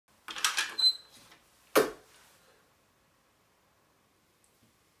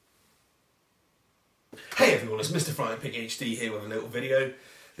Hey everyone, it's Mr. Flying Pig HD here with a little video.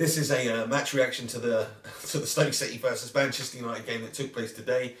 This is a match reaction to the Stoke City versus Manchester United game that took place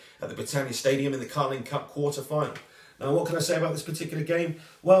today at the Britannia Stadium in the Carling Cup quarter-final. Now, what can I say about this particular game?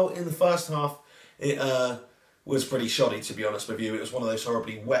 Well, in the first half, it was pretty shoddy, to be honest with you. It was one of those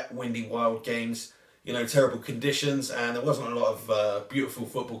horribly wet, windy, wild games. You know, terrible conditions, and there wasn't a lot of beautiful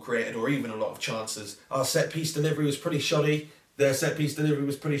football created or even a lot of chances. Our set-piece delivery was pretty shoddy. Their set-piece delivery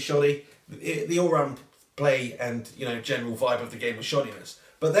was pretty shoddy. The all-round play and, you know, general vibe of the game was shoddiness.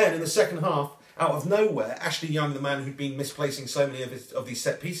 But then in the second half, out of nowhere, Ashley Young, the man who'd been misplacing so many of these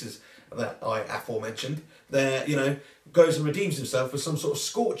set pieces that I aforementioned, there, you know, goes and redeems himself with some sort of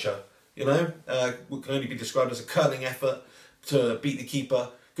scorcher. You know, what can only be described as a curling effort to beat the keeper.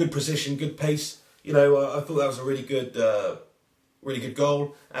 Good precision, good pace. You know, I thought that was a really good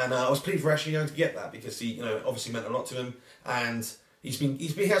goal, and I was pleased for Ashley Young to get that because he, you know, obviously meant a lot to him, and he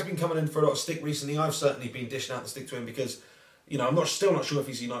has been coming in for a lot of stick recently. I've certainly been dishing out the stick to him because, you know, I'm still not sure if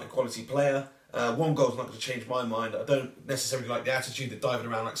he's a United quality player. One goal's not going to change my mind. I don't necessarily like the attitude, the diving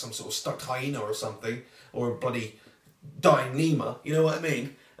around like some sort of stuck hyena or something, or a bloody dying lemur. You know what I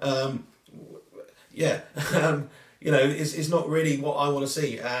mean? Yeah, you know, it's not really what I want to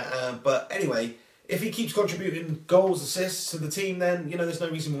see. But anyway, if he keeps contributing goals, assists to the team, then, you know, there's no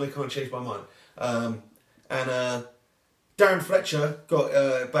reason why I can't change my mind. Darren Fletcher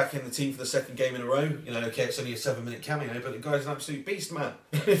got back in the team for the second game in a row. You know, okay, it's only a 7-minute cameo, but the guy's an absolute beast, man.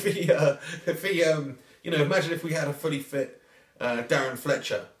 if he, you know, imagine if we had a fully fit Darren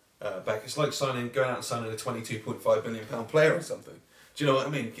Fletcher back. It's like going out and signing a £22.5 million player or something. Do you know what I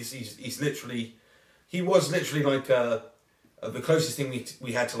mean? Because he was literally like the closest thing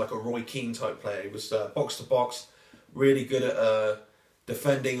we had to like a Roy Keane type player. He was box to box, really good at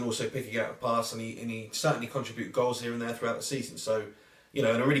defending and also picking out a pass, and he certainly contributed goals here and there throughout the season. So, you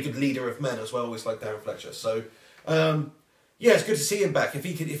know, and a really good leader of men as well, always like Darren Fletcher. So, yeah, it's good to see him back. If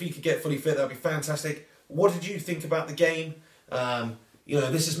he could get fully fit, that'd be fantastic. What did you think about the game? You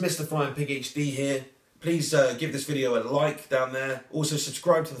know, this is Mr. Flying Pig HD here. Please give this video a like down there. Also,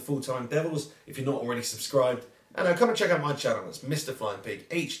 subscribe to the FullTimeDEVILS if you're not already subscribed. And come and check out my channel. It's Mr. Flying Pig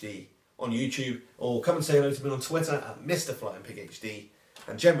HD on YouTube. Or come and say hello to me on Twitter at Mr. Flying Pig HD.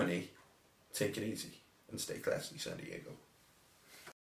 And generally, take it easy and stay classy, San Diego.